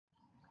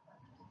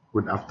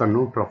Good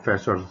afternoon,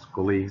 professors,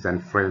 colleagues,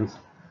 and friends.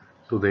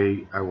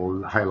 Today, I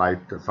will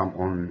highlight some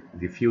on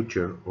the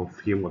future of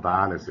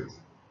hemodialysis.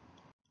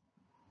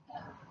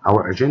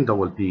 Our agenda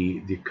will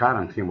be the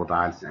current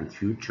hemodialysis and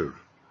future,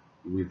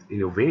 with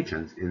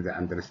innovations in the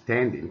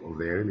understanding of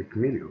the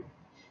mechanism,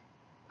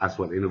 as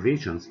well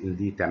innovations in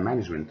data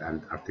management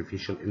and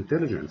artificial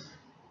intelligence,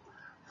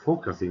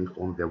 focusing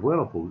on the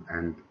wearable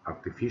and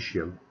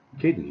artificial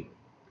kidney.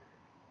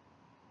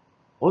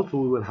 Also,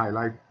 we will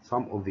highlight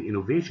some of the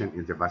innovation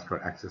in the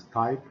vascular access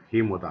type,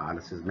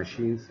 hemodialysis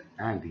machines,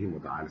 and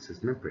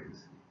hemodialysis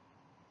membranes.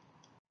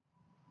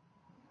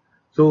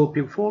 So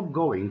before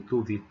going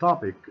to the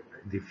topic,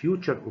 the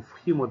future of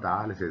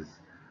hemodialysis,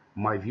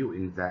 my view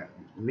in that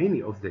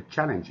many of the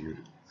challenges,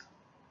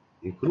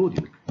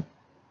 including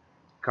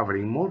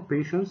covering more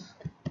patients,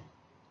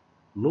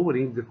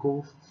 lowering the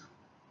costs,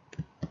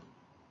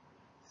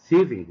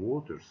 saving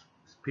waters,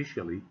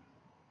 especially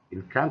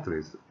in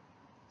countries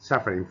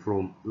suffering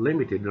from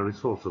limited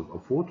resources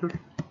of water,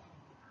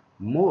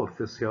 more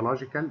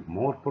physiological,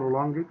 more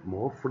prolonged,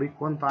 more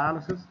frequent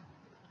dialysis,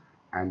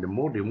 and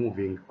more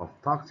removing of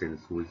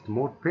toxins with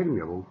more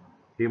permeable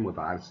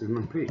hemodialysis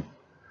membrane.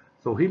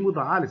 So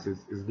hemodialysis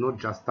is not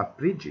just a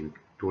bridging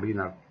to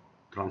renal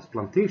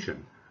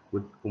transplantation,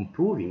 with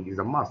improving is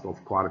a must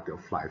of quality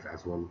of life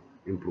as well,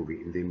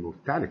 improving in the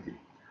mortality,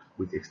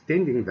 with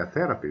extending the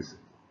therapies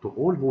to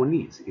all who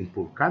needs in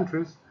poor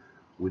countries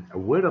with a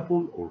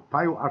wearable or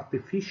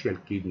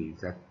bioartificial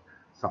kidneys that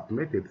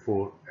submitted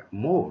for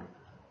more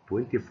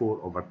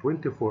 24 over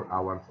 24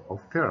 hours of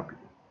therapy.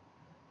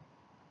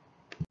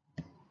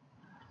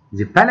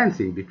 The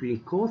balancing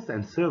between cost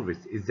and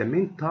service is the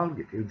main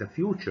target in the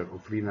future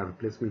of renal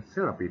replacement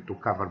therapy to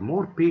cover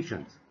more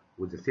patients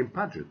with the same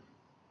budget.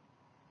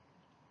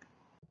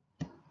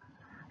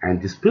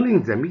 And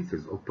dispelling the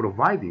myths of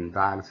providing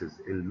dialysis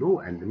in low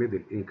and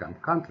middle income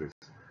countries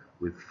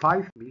with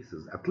 5 myths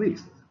at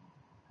least.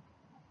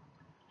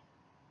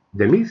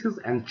 The myths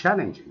and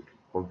challenging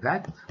of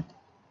that,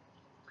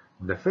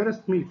 the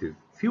first myth is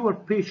fewer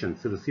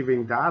patients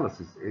receiving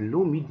dialysis in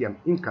low medium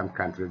income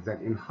countries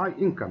than in high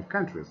income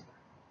countries.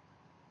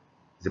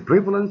 The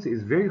prevalence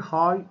is very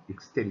high,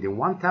 extending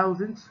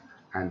 1,000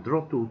 and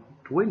drop to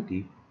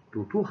 20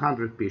 to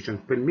 200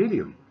 patients per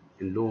million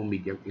in low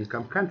medium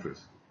income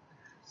countries.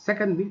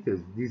 Second myth is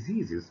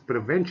diseases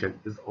prevention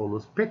is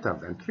always better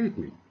than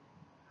treatment,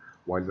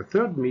 while the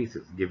third myth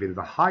is given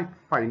the high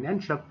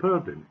financial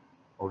burden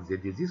of the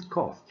disease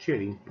cost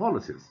sharing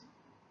policies.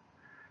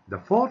 The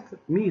fourth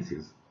myth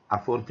is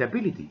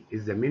affordability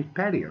is the main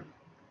barrier.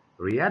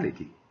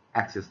 Reality,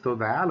 access to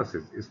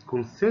dialysis is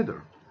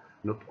considered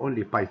not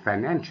only by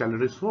financial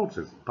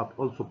resources but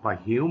also by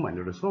human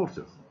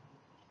resources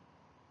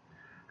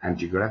and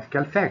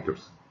geographical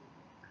factors.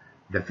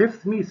 The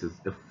fifth myth is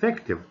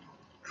effective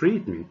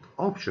treatment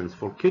options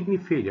for kidney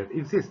failure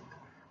exist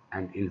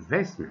and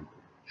investment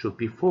should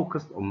be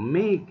focused on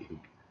making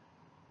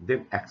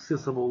them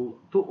accessible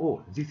to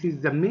all. This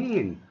is the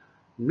main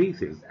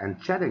myths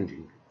and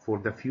challenging for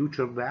the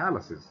future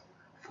dialysis,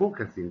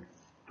 focusing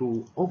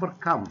to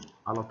overcome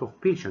a lot of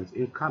patients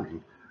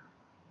incoming.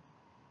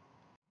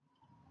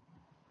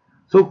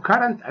 So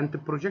current and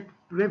projected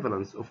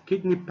prevalence of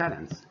kidney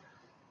balance,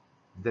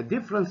 the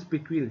difference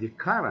between the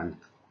current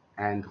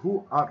and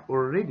who are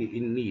already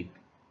in need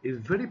is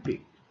very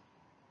big.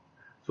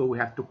 So we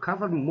have to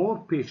cover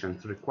more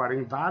patients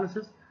requiring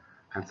dialysis,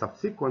 and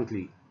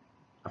subsequently,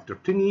 after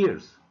 10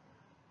 years,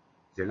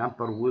 the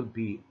number will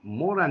be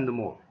more and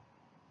more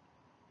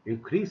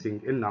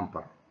increasing in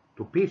number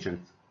to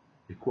patients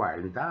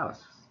requiring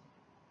dialysis.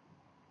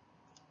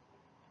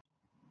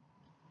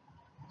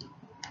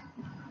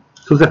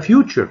 So the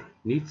future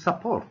needs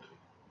support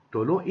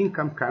to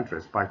low-income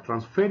countries by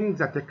transferring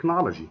the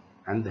technology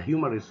and the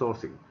human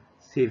resourcing,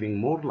 saving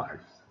more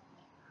lives.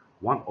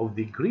 One of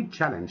the great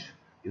challenges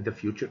in the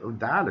future of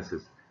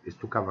dialysis is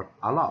to cover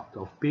a lot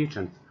of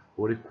patients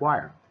who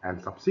require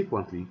and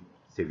subsequently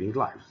saving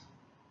lives.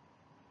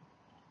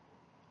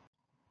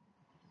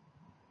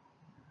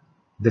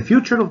 The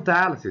future of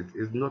dialysis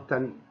is not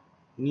a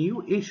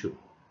new issue.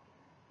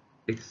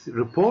 It's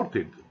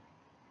reported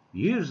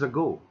years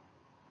ago,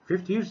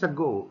 50 years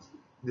ago,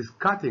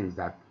 discussing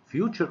that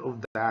future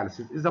of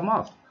dialysis is a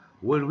must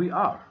where we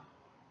are.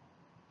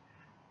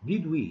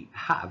 Did we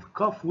have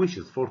cough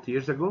wishes 40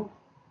 years ago?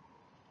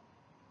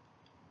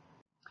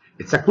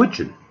 It's a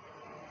question.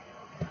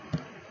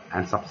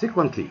 And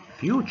subsequently,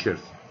 futures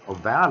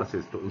of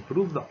dialysis to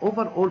improve the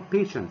overall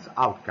patient's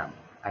outcome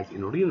as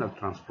in renal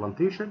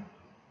transplantation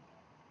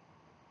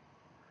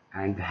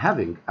and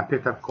having a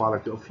better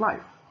quality of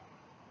life.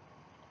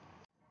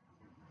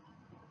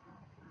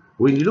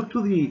 When you look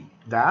to the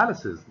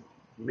dialysis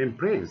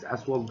membranes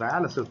as well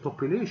dialysis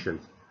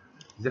populations,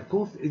 the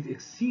cost is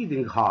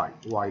exceeding high,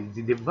 while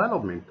the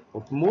development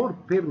of more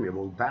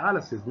permeable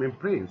dialysis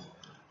membranes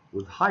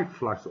with high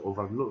flux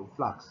over low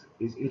flux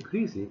is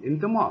increasing in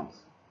demands.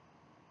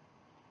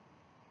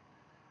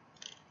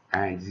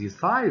 And the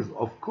size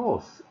of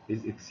costs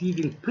is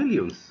exceeding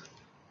billions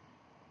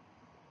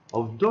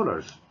of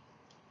dollars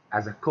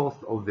as a cost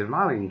of the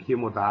running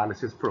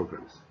hemodialysis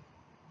programs.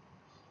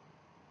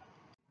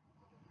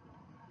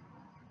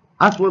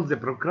 As well, the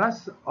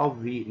progress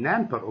of the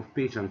number of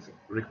patients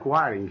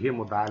requiring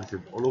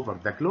hemodialysis all over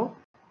the globe,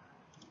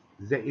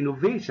 the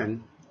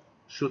innovation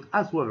should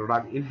as well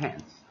run in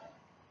hands.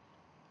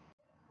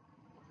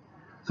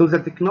 So the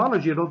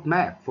technology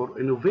roadmap for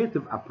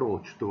innovative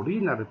approach to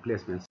renal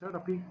replacement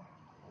therapy,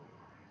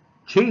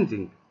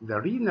 changing the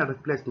renal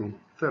replacement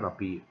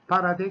therapy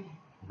paradigm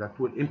that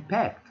will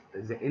impact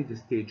the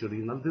end-stage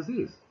renal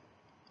disease,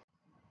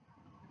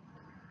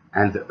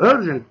 and the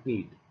urgent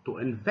need to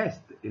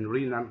invest in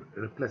renal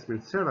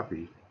replacement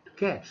therapy to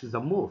catch the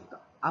most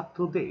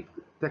up-to-date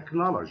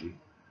technology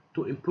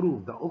to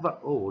improve the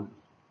overall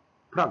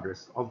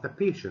progress of the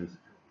patients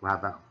to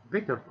have a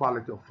better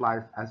quality of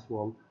life as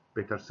well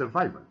better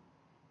survival.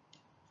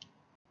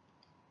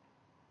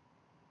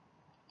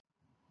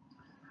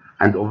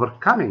 And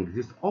overcoming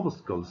these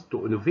obstacles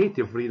to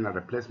innovative renal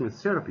replacement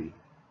therapy,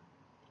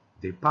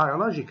 the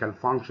biological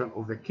function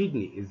of the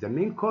kidney is the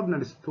main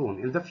cornerstone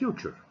in the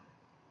future,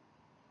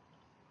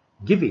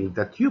 giving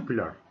the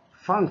tubular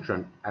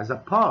function as a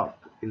part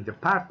in the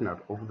partner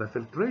of the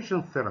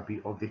filtration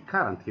therapy of the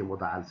current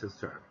hemodialysis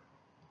therapy.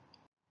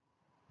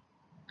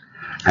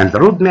 And the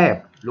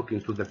roadmap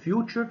looking to the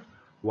future,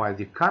 while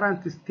the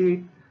current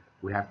state,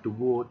 we have to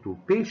go to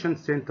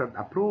patient-centered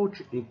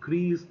approach,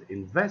 increased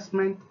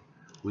investment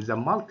with a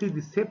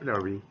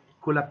multidisciplinary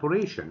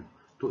collaboration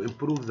to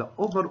improve the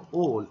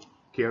overall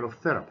care of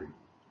therapy.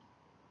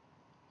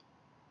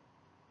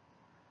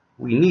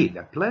 We need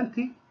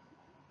plenty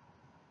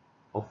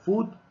of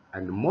food,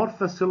 and more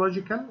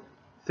physiological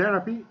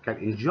therapy can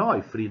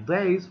enjoy 3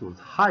 days with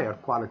higher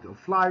quality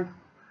of life,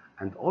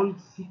 and all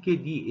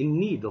CKD in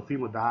need of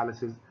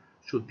hemodialysis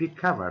should be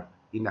covered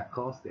in a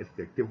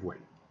cost-effective way.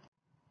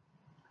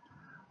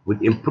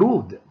 With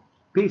improved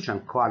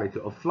patient quality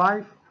of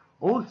life,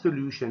 all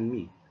solutions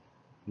meet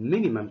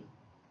minimum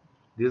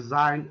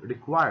design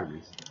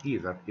requirements,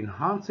 either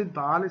enhanced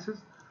dialysis,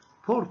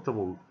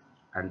 portable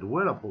and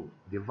wearable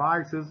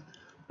devices,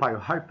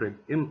 biohybrid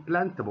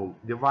implantable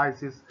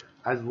devices,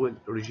 as well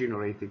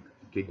regenerated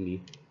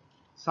kidney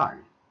sign.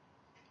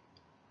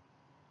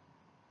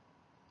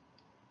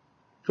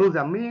 So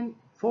the main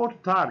 4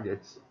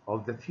 targets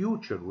of the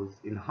future with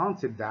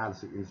enhanced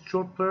dialysis in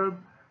short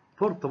term,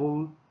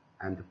 portable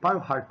and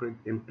biohybrid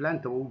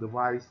implantable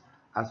device,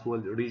 as well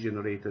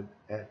regenerated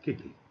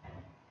kidney.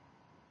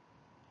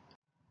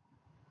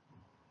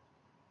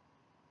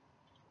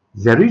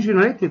 The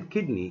regenerated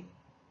kidney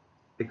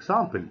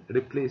example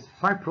replaces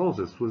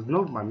fibrosis with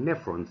normal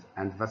nephrons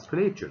and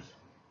vasculatures,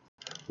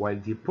 while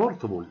the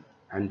portable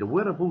and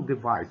wearable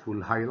device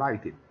will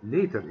highlight it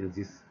later in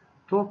this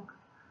talk,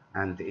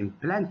 and the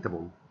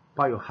implantable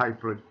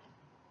biohybrid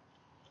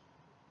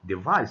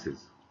devices.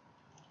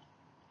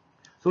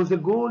 So the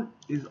goal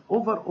is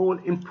overall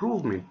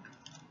improvement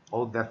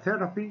of the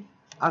therapy,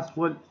 as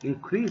well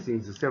increasing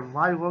the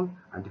survival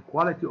and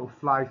quality of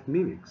life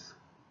mimics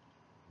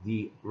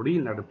the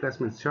renal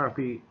replacement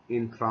therapy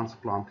in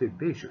transplanted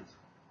patients.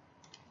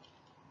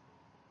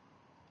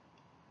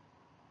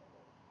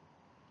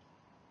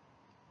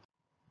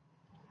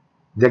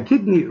 The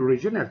kidney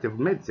regenerative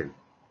medicine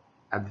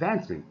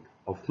advancement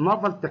of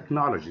novel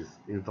technologies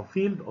in the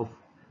field of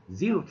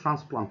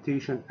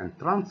xenotransplantation and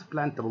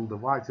transplantable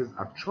devices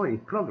are showing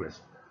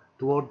progress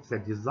towards the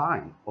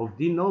design of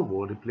de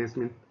novo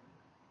replacement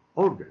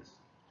organs,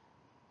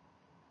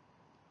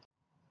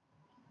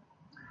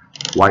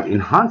 while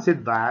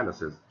enhanced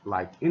dialysis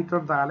like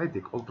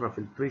interdialytic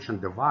ultrafiltration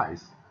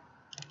device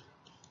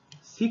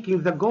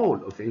seeking the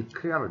goal of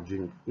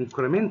encouraging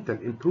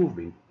incremental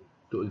improvement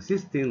to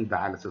existing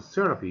dialysis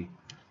therapy,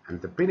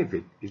 and the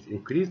benefit is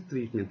increased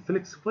treatment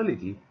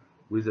flexibility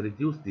with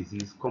reduced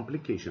disease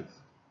complications.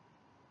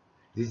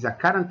 This is a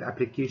current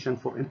application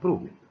for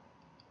improvement.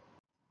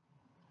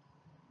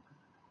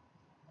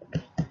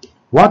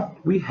 What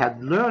we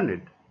had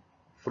learned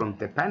from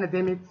the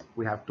pandemic,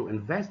 we have to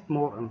invest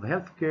more in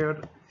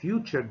healthcare,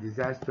 future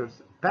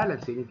disasters,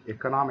 balancing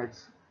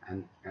economics,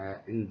 and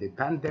in the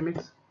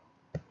pandemics,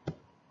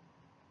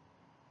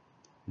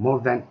 more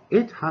than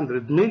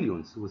 800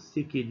 million with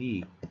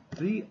CKD,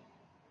 3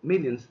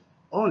 million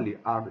only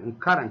are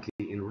currently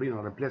in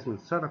renal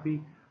replacement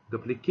therapy,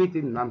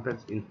 duplicating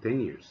numbers in 10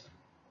 years.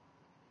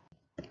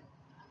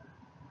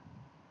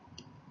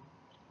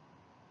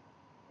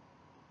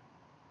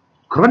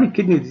 Chronic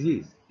kidney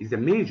disease is a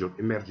major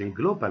emerging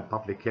global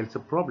public health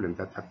problem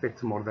that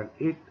affects more than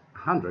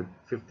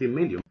 850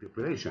 million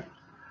population,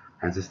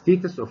 and the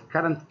status of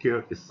current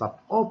care is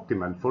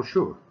suboptimal for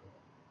sure.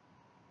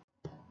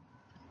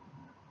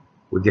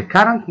 With the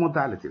current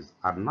modalities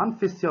are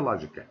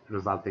non-physiological,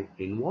 resulting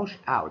in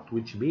washout,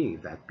 which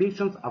means that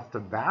patients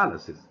after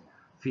dialysis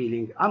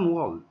feeling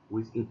unwell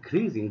with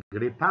increasing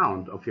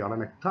rebound of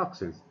uremic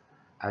toxins,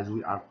 as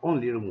we are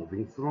only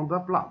removing from the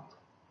blood.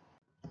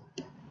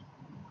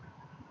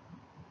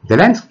 The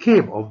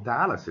landscape of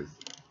dialysis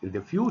in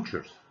the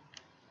future,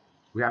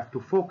 we have to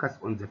focus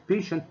on the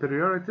patient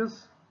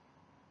priorities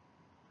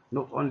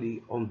not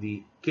only on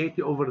the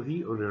KT over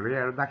V or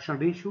area reduction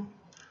ratio,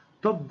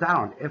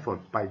 top-down effort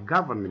by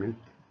government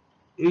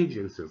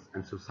agencies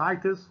and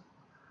societies,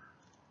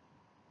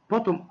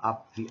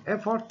 bottom-up the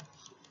efforts.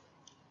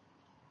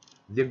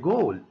 The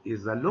goal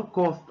is a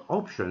low-cost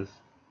options,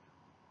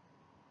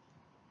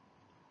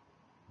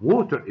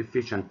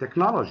 water-efficient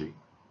technology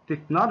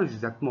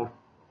that more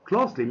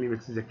closely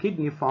mimics the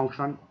kidney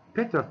function,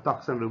 better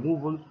toxin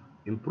removal,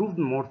 improved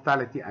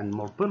mortality and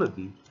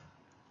morbidity,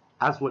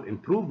 as well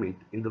improvement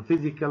in the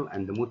physical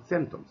and the mood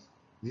symptoms.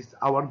 This is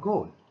our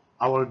goal,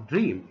 our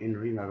dream in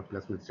renal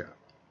replacement therapy.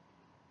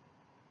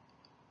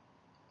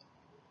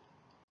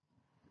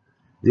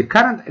 The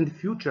current and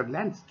future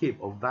landscape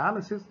of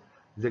dialysis,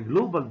 the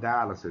global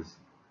dialysis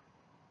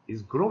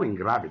is growing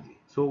rapidly,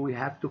 so we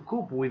have to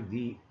cope with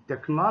the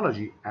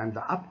technology and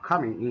the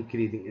upcoming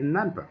increasing in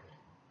number.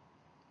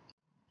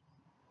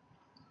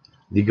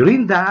 The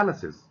green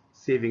dialysis,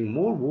 saving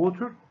more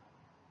water,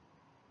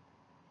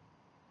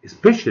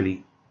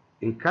 especially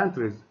in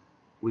countries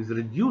with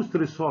reduced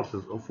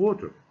resources of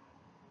water,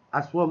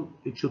 as well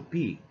it should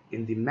be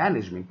in the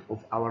management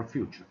of our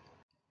future.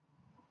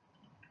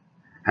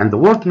 And the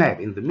world map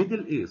in the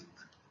Middle East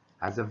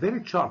has a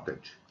very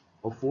shortage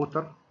of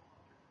water,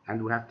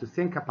 and we have to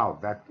think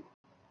about that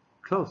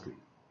closely.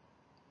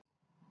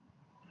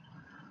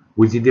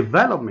 With the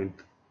development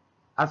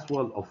as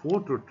well of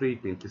water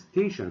treatment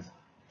stations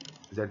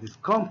that is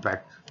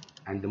compact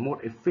and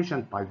more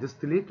efficient by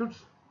distillators,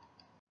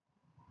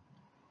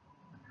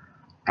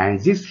 and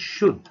this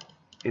should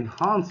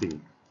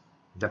enhancing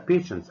the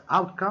patient's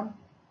outcome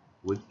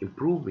with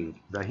improving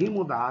the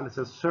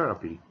hemodialysis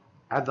therapy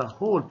as a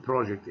whole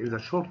project in the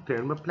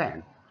short-term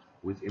plan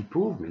with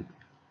improvement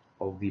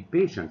of the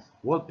patient's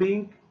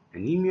well-being,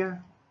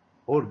 anemia,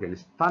 organ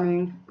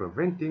stunning,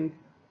 preventing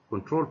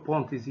control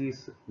bone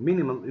disease,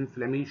 minimal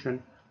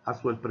inflammation,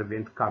 as well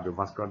prevent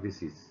cardiovascular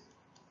disease.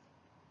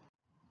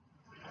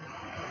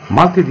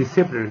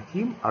 Multidisciplinary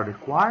teams are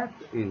required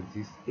in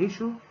this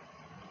issue,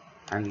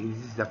 and it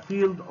is the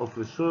field of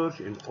research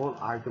in all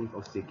items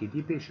of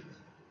CKD patients.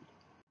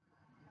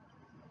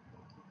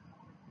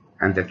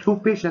 And the true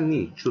patient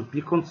need should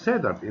be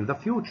considered in the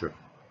future.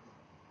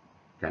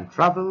 Can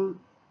travel,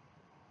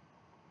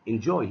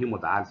 enjoy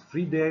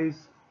hemodialysis-free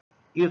days,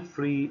 eat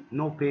free,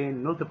 no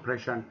pain, no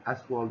depression, as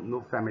well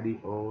no family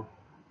or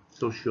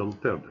social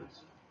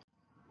burdens.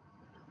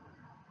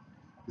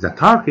 The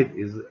target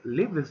is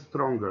live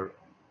stronger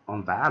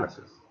on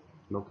dialysis,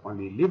 not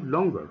only live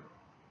longer,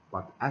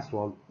 but as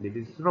well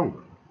live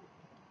stronger.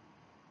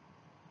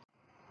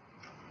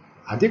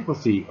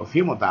 Adequacy of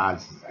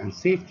hemodialysis and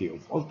safety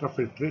of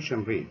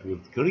ultrafiltration rate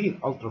with green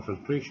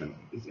ultrafiltration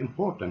is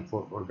important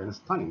for organ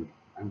stunning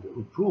and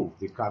improve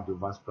the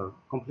cardiovascular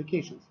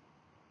complications.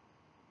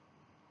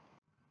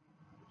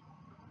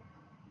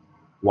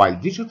 While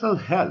digital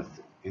health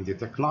in the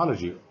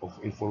technology of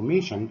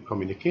information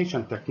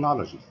communication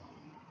technologies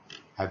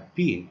have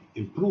been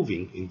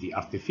improving in the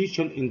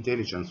artificial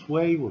intelligence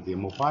way with the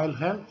mobile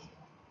health,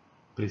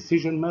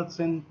 precision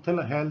medicine,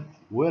 telehealth,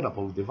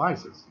 wearable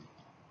devices.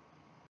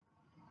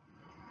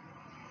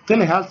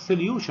 Telehealth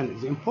solution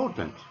is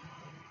important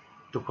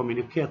to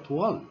communicate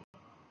well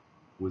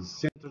with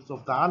centers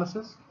of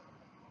dialysis,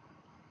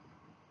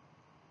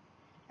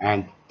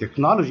 and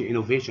technology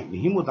innovation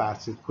in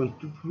hemodialysis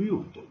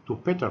contribute to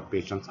better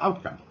patients'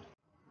 outcome.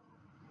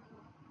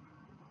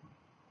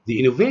 The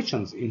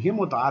innovations in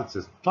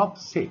hemodialysis top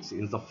 6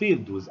 in the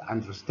field with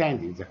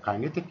understanding the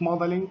kinetic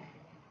modeling,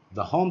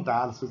 the home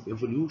dialysis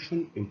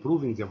evolution,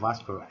 improving the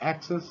vascular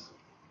access,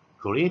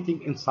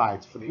 creating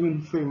insights for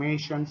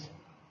informations,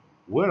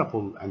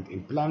 wearable and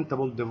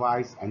implantable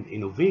device, and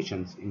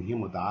innovations in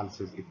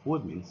hemodialysis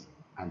equipments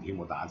and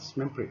hemodialysis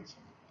membranes.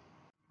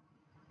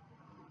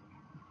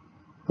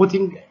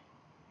 Putting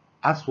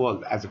as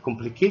well as a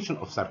complication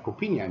of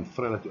sarcopenia and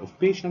frailty of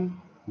patient,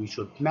 we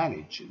should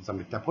manage the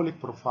metabolic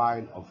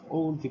profile of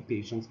all the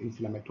patients'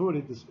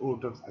 inflammatory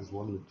disorders as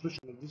well as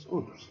nutritional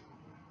disorders.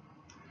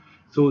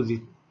 So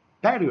the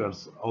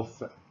barriers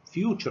of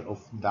future of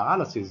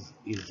dialysis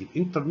is the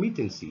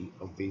intermittency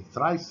of the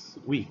thrice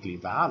weekly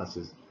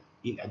dialysis,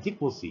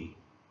 inadequacy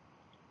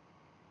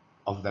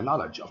of the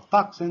knowledge of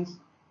toxins.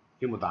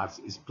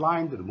 Hemodialysis is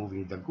blind,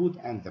 removing the good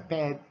and the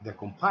bad, the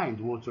combined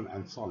water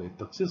and solid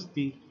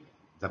toxicity,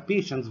 the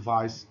patient's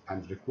voice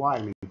and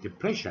requirement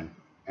depression,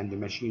 and the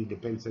machine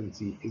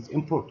dependency is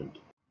important.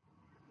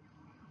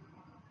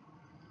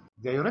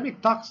 The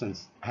aerobic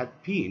toxins have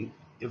been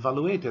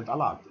evaluated a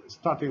lot,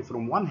 starting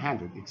from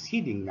 100,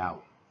 exceeding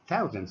now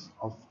thousands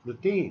of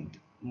retained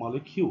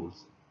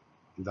molecules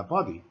in the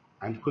body,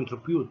 and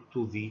contribute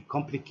to the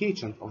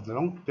complications of the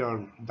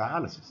long-term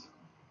dialysis.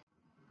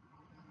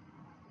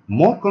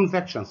 More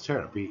convection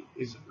therapy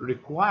is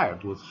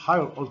required with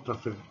higher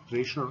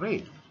ultrafiltration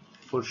rate.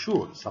 For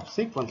sure,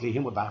 subsequently,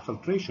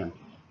 hemodiafiltration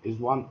is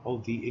one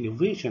of the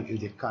innovations in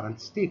the current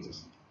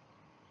status.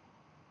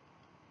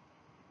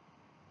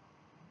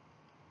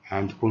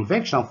 And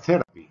convection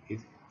therapy is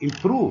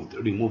improved,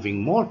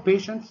 removing more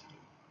patients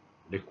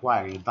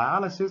requiring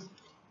dialysis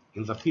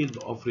in the field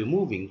of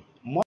removing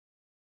more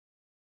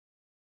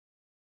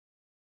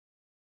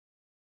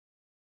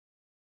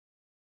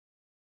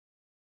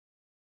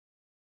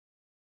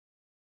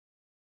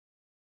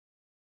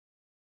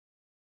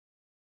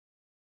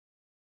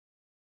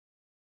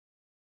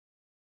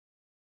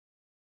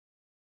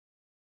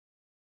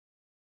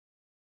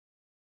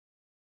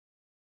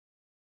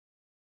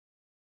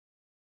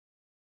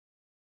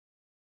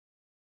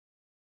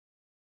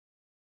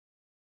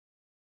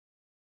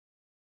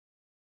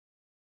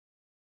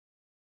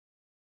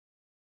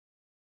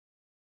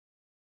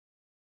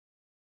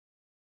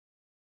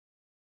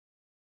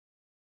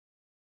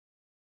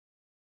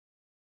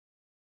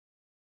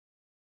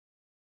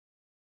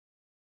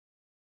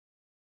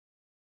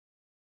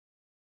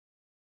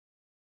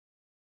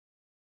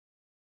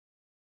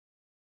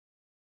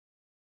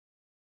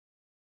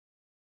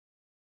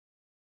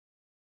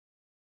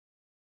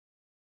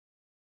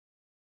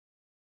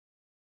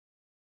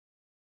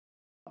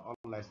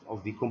less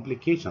of the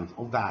complications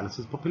of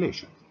dialysis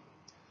population.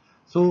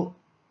 So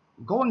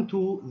going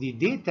to the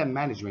data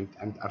management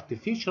and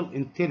artificial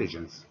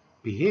intelligence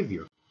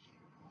behavior,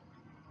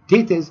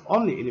 data is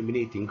only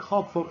eliminating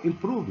hope for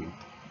improvement,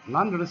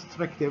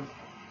 non-restrictive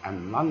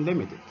and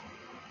non-limited.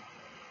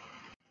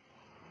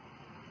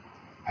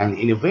 And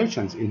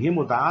innovations in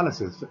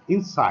hemodialysis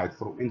insight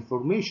from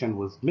information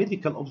with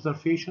medical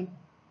observation,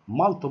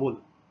 multiple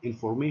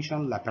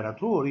information,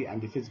 laboratory and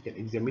physical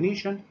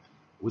examination,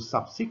 with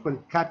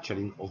subsequent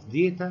capturing of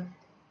data,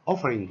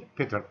 offering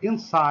better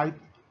insight,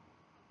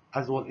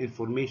 as well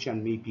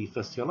information may be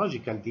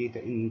physiological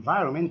data,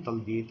 environmental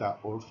data,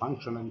 or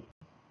functional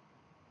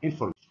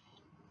information.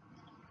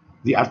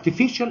 The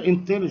artificial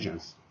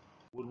intelligence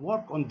will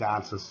work on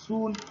dialysis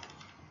soon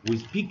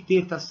with big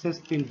data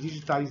system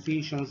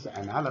digitizations,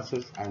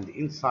 analysis, and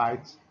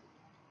insights,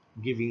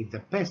 giving the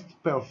best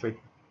perfect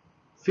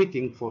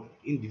fitting for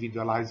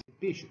individualized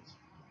patients.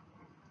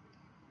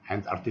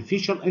 And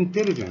artificial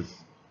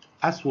intelligence,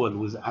 as well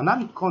with a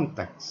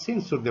non-contact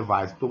sensor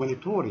device to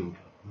monitoring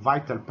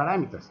vital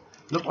parameters,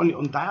 not only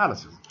on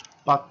dialysis,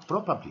 but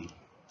probably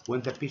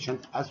when the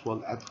patient as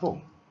well at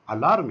home,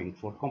 alarming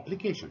for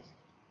complications.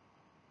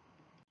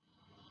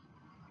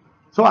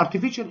 So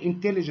artificial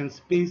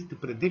intelligence-based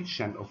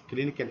prediction of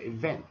clinical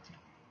event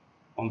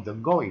on the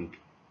going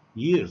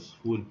years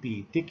will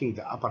be taking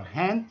the upper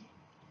hand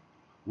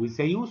with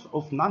the use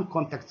of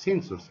non-contact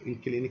sensors in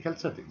clinical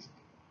settings.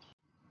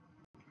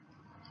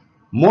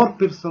 More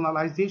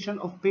personalization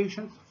of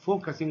patients,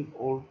 focusing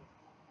on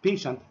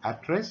patient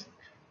at risk,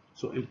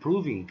 so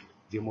improving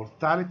the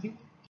mortality,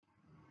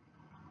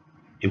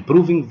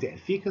 improving the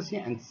efficacy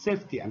and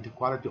safety and the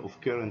quality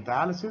of care in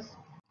dialysis,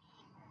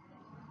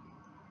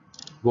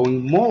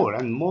 going more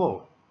and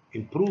more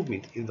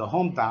improvement in the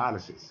home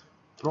dialysis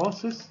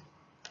process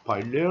by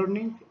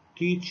learning,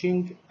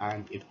 teaching,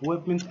 and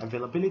equipment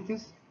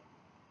availabilities,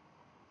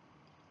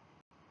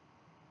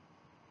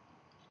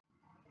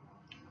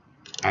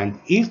 and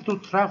ease to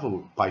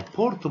travel by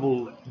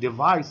portable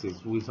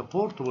devices with a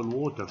portable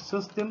water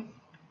system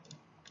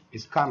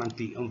is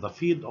currently in the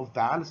field of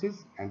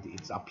dialysis, and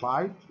it's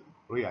applied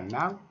real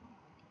now.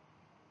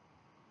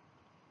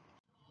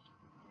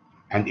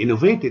 And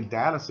innovative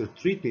dialysis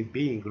treatment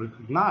being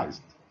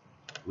recognized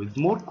with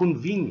more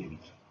convenient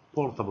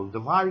portable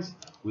device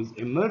with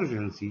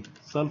emergency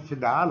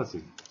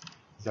self-dialysis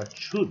that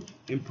should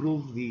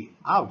improve the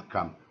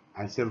outcome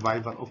and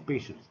survival of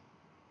patients,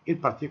 in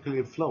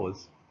particular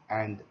fluids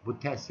and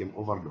potassium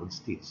overload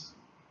states.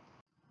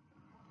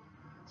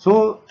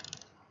 So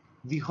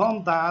the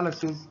home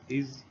dialysis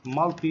is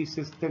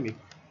multi-systemic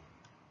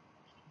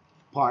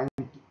point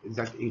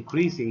that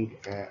increasing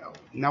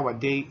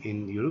nowadays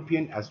in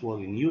European as well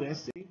in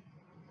USA,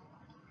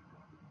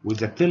 with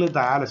the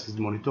teledialysis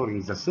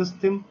monitoring the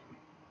system,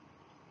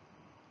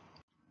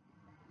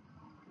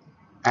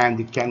 and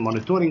it can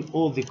monitoring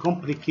all the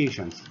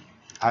complications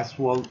as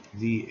well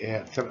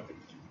the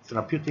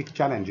therapeutic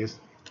challenges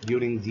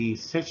during the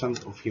sessions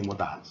of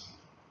hemodialysis.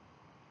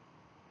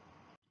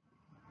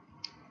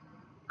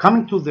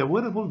 Coming to the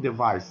wearable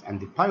device and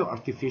the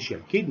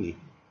bioartificial kidney,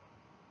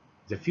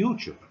 the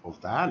future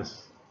of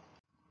dialysis.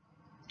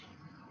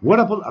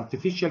 Wearable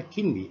artificial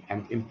kidney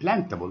and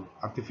implantable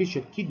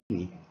artificial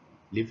kidney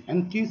live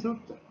untethered,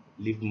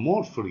 live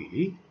more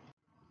freely.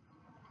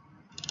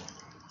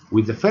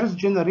 With the first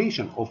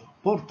generation of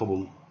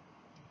portable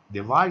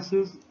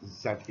devices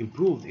that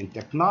improved in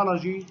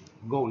technology,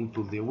 going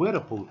to the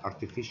wearable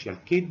artificial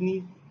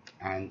kidney,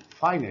 and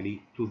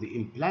finally to the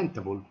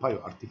implantable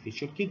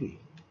bioartificial kidney.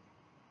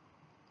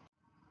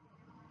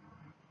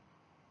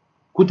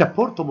 Could a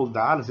portable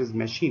dialysis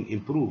machine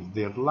improve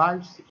their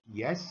lives?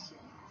 Yes,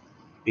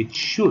 it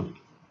should,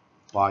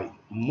 by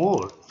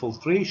more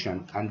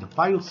filtration and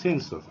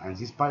biosensors, and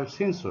these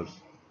biosensors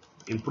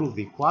improve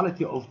the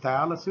quality of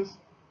dialysis,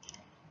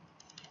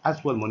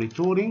 as well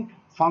monitoring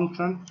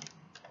function,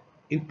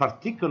 in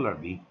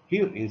particularly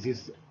here in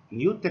this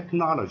new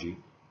technology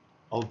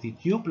of the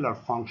tubular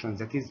function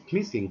that is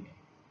missing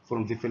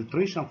from the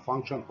filtration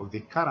function of the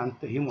current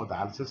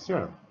hemodialysis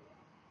serum.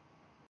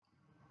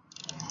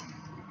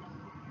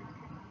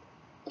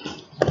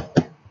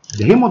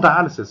 The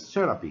hemodialysis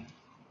therapy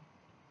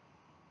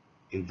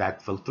in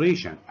that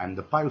filtration and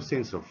the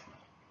biosensor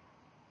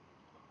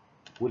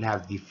will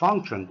have the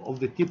function of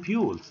the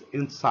tubules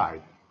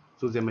inside,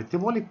 so the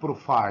metabolic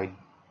profile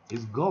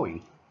is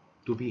going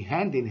to be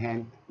hand in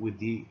hand with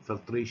the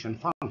filtration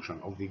function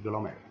of the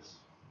glomerulus.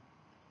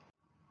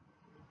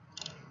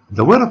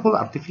 The wearable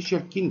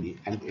artificial kidney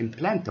and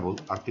implantable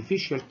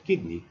artificial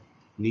kidney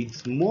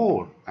needs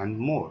more and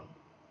more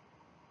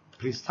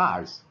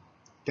precise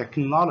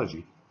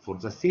technology for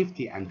the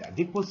safety and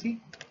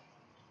adequacy.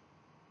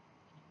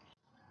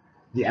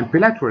 The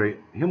ambulatory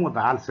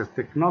hemodialysis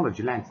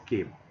technology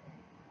landscape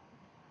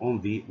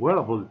on the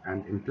wearable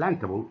and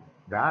implantable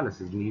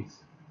dialysis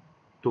needs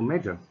to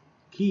measure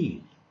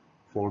key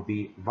for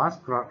the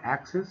vascular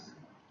access,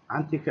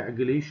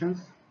 anticoagulations,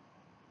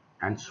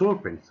 and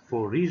serpents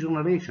for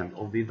regeneration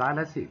of the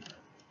dialysate.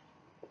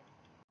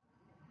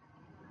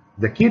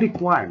 The key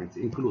requirements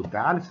include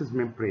dialysis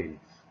membranes.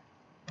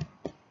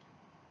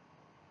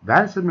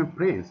 Dialysis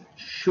membranes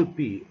should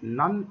be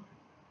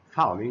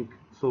non-fouling,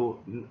 so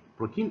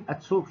protein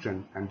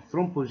adsorption and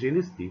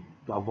thrombogenicity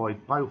to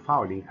avoid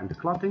biofouling and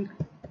clotting.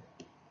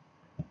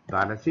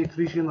 Dialysate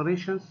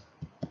regenerations,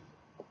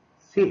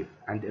 safe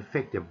and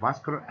effective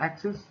vascular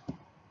access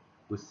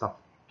with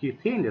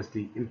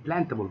subcutaneously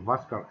implantable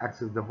vascular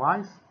access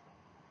device,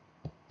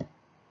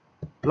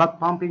 blood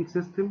pumping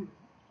system,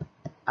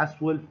 as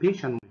well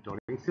patient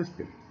monitoring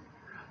system.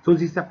 So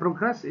this is a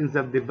progress in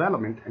the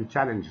development and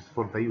challenges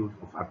for the use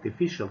of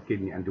artificial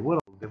kidney and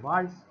wearable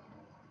device,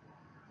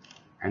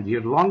 and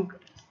your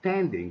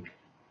long-standing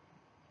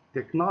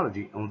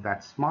technology on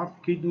that smart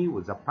kidney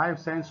with the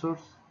biosensors,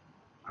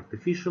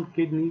 artificial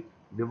kidney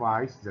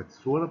device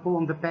that's wearable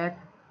on the back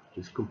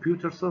with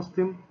computer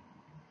system,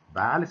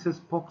 dialysis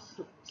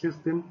box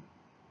system,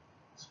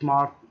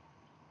 smart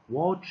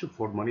watch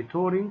for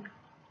monitoring,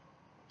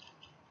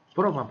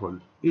 probable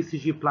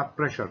ECG blood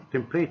pressure,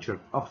 temperature,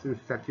 oxygen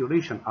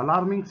saturation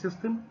alarming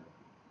system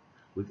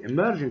with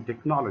emerging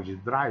technologies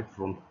derived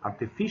from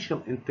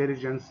artificial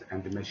intelligence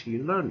and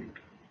machine learning.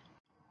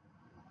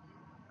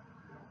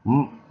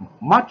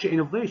 Much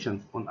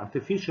innovation on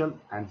artificial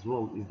as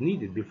well is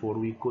needed before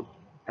we could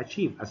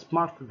achieve a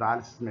smart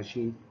dialysis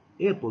machine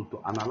able to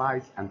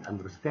analyze and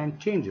understand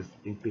changes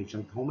in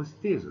patient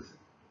homeostasis,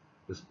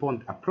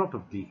 respond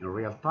appropriately in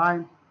real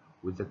time,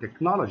 with the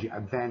technology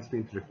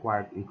advancements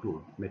required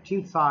include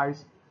machine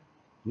size,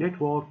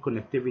 network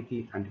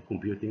connectivity, and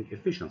computing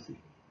efficiency.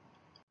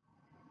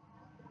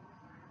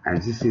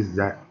 And this is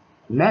the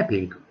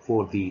mapping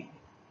for the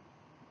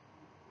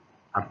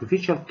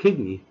artificial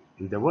kidney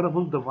in the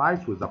wearable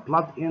device with a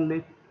blood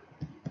inlet,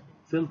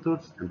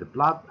 filters, and the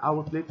blood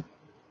outlet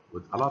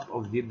with a lot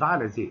of the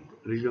dialysate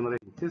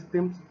regenerating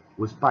systems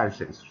with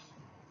biosensors.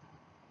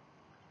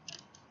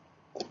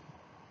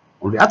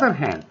 On the other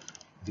hand,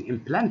 the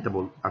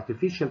implantable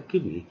artificial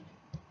kidney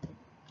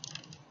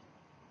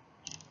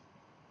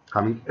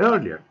coming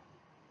earlier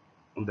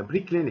on the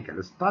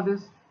preclinical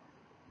studies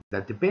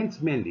that depends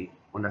mainly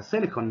on a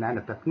silicon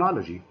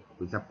nanotechnology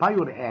with a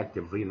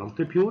bioreactive renal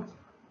tubule,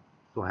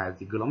 so has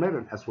the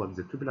glomerular as well as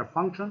the tubular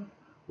function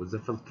with the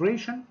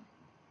filtration,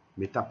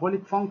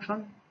 metabolic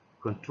function,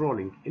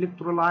 controlling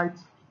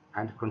electrolytes,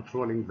 and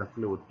controlling the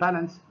fluid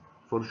balance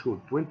for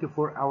sure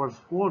 24 hours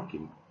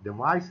working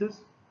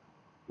devices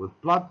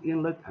with blood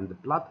inlet and the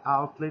blood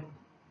outlet,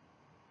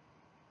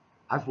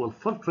 as well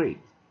filtrate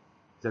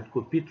that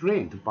could be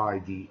drained by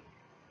the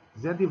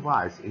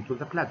device into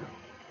the bladder.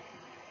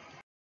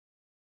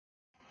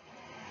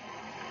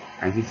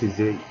 And this is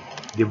a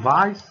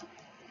device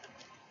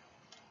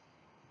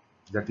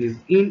that is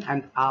in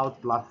and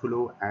out blood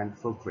flow and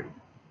filtrate.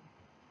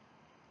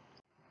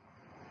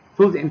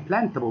 So the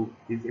implantable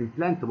is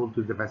implantable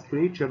to the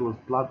vasculature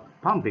with blood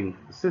pumping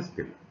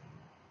system.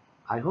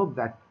 I hope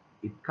that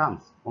it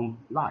comes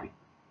online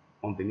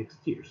on the next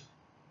years.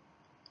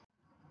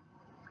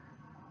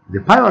 The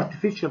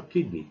bioartificial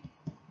kidney,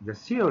 the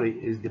theory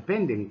is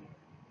depending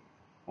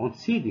on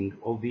seeding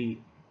of the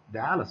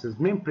dialysis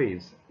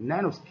membranes,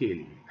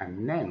 nanoscaling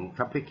and nano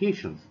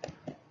fabrications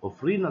of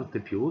renal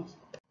tubules,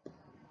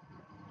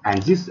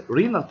 and these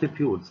renal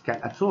tubules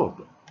can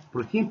absorb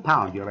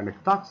protein-bound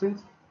uremic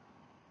toxins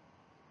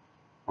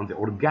on the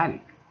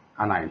organic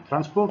anion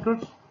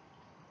transporters,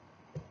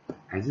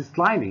 and this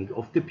lining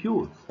of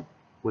tubules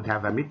would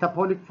have a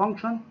metabolic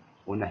function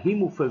on a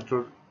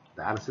hemofilter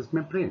dialysis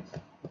membranes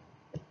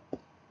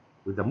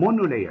with a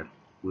monolayer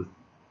with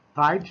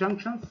tight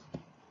junctions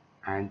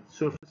and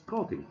surface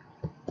coating.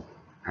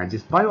 And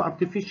this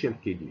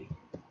bioartificial kidney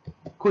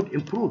could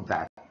improve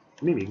that,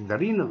 mimic the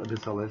renal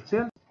epithelial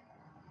cells,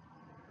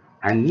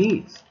 and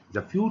needs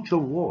the future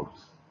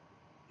works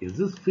in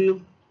this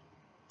field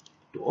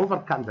to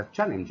overcome the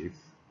challenges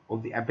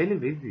of the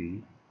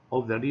availability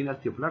of the renal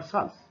tubular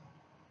cells.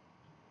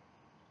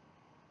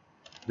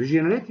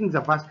 Regenerating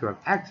the vascular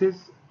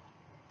access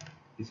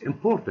is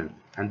important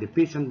and the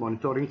patient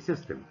monitoring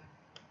system.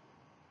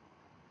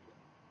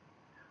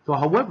 So,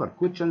 however,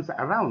 questions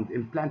around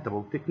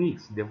implantable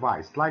techniques,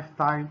 device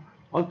lifetime,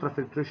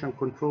 ultrafiltration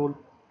control,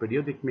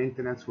 periodic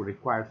maintenance will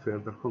require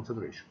further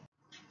consideration.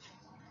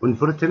 On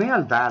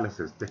peritoneal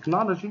dialysis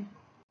technology,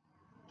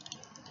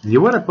 the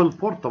wearable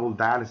portable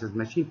dialysis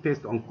machine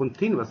based on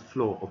continuous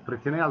flow of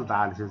peritoneal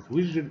dialysis,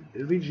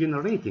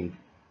 regenerating,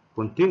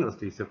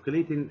 continuously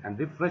circulating and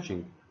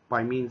refreshing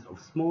by means of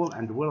small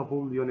and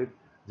wearable units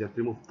that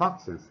remove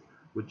toxins,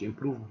 which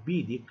improve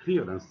BD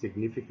clearance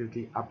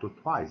significantly up to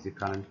twice the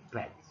current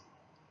practice.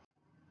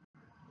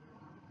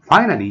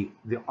 Finally,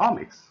 the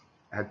omics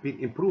has been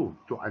improved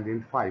to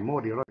identify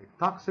more uremic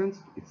toxins.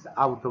 It's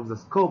out of the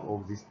scope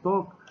of this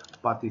talk,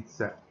 but it's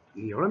the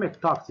uremic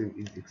toxin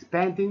is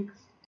expanding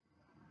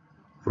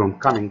from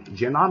coming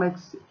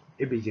genomics,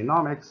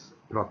 epigenomics,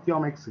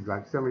 proteomics,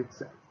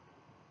 glycomics,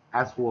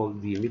 as well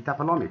the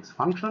metabolomics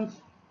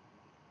functions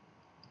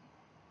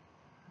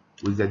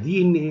with the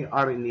DNA,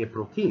 RNA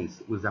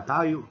proteins, with the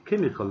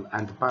biochemical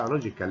and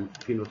biological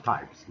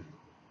phenotypes.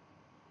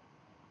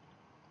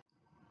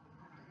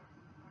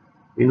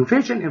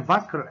 Innovation in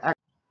vascular access.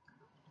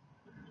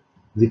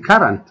 The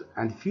current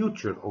and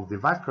future of the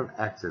vascular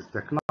access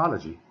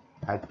technology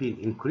had been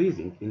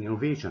increasing in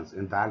innovations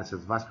in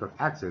dialysis vascular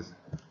access,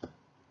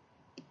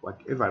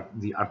 whatever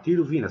the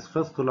arteriovenous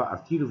fistula,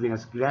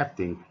 arteriovenous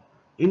grafting,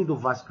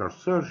 endovascular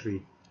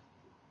surgery,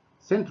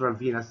 central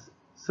venous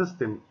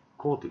system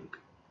coating.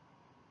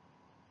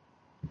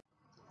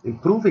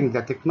 Improving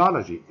the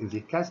technology in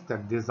the catheter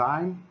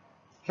design,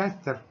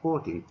 catheter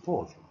coating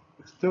both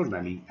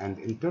externally and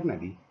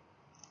internally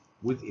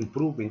with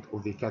improvement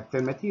of the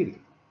catheter material.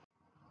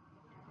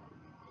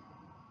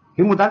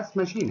 Hemodialysis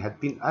machine had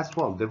been as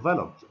well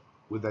developed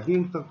with the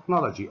new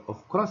technology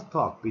of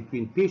crosstalk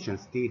between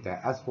patients' data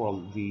as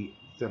well the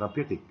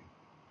therapeutic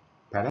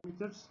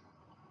parameters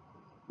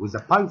with a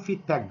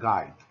biofeedback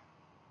guide,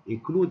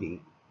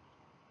 including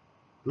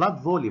blood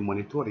volume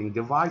monitoring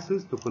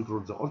devices to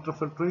control the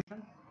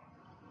ultrafiltration,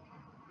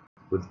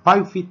 with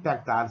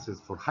biofeedback dialysis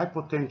for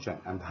hypotension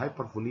and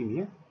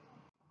hypervolemia,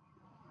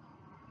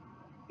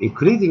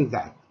 including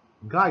that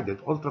guided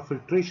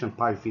ultrafiltration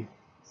biofeed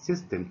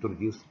system to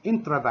reduce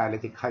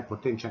intradialytic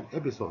hypotension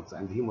episodes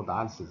and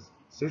hemodialysis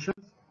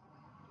sessions,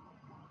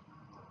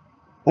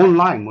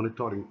 online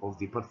monitoring of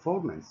the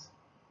performance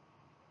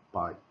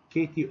by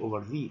KT over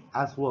V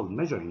as well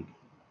measuring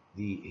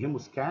the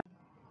hemoscan,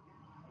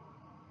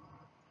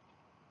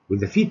 with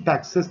the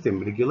feedback system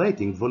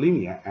regulating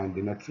volemia and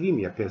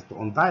natremia based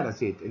on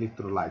dialysate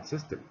electrolyte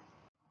system.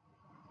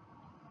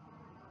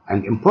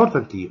 And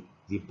importantly,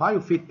 the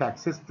biofeedback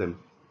system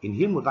in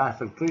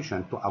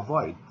hemodiafiltration to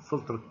avoid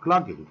filter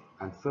clogging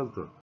and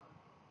filter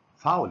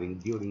fouling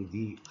during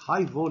the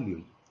high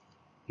volume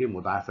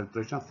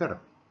hemodiafiltration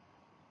therapy.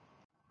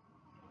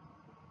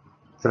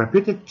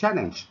 Therapeutic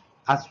challenge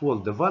as well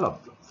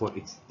developed for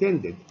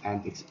extended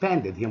and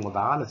expanded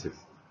hemodialysis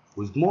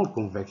with more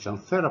convection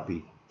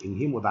therapy in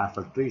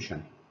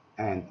hemodiafiltration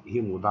and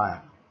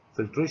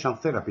hemodiafiltration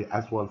therapy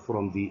as well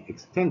from the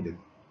extended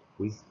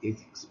with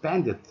its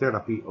expanded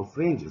therapy of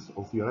ranges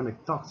of uremic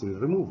toxin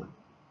removal.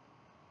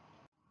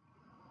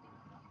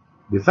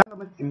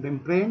 Development in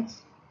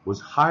membranes with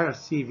higher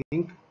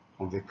sieving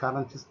on the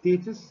current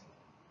status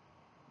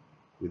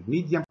with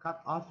medium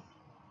cutoff,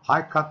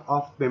 high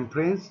cutoff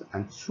membranes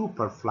and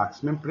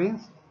superflux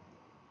membranes.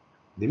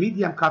 The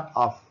medium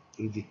cutoff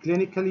in the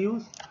clinical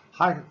use,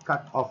 high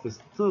cutoff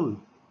still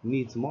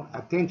needs more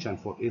attention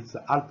for its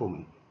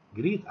albumin,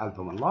 great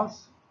albumin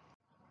loss.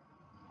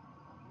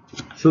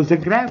 So the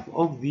graph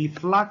of the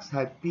flux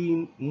had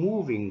been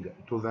moving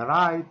to the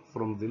right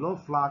from the low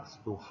flux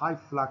to high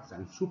flux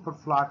and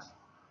superflux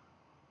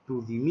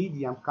to the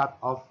medium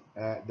cutoff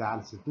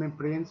dialysis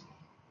membranes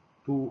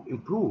to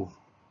improve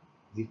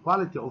the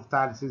quality of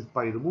dialysis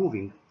by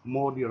removing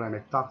more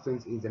uremic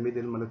toxins in the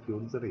middle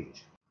molecules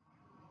range.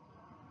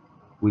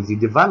 With the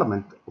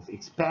development of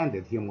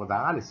expanded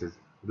hemodialysis,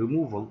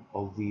 removal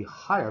of the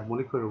higher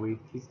molecular weight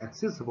is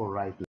accessible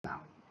right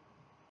now.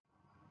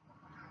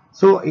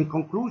 So in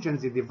conclusion,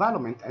 the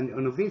development and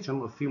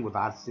innovation of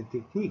hemodialysis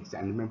techniques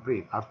and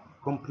membrane are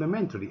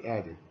complementary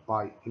added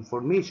by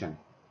information,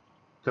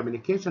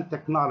 communication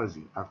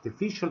technology,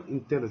 artificial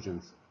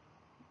intelligence,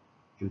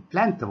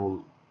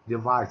 implantable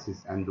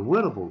devices, and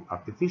wearable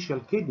artificial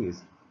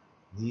kidneys.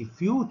 The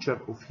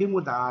future of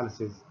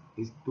hemodialysis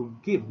is to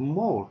give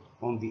more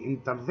on the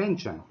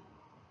intervention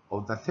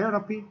of the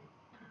therapy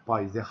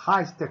by the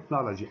highest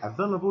technology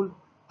available,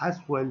 as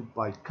well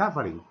by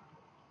covering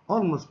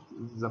almost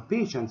the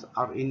patients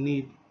are in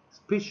need,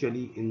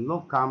 especially in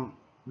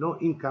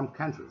low-income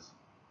countries.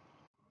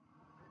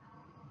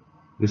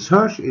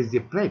 Research is the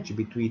bridge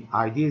between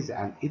ideas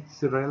and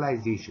its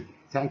realization.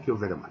 Thank you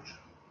very much.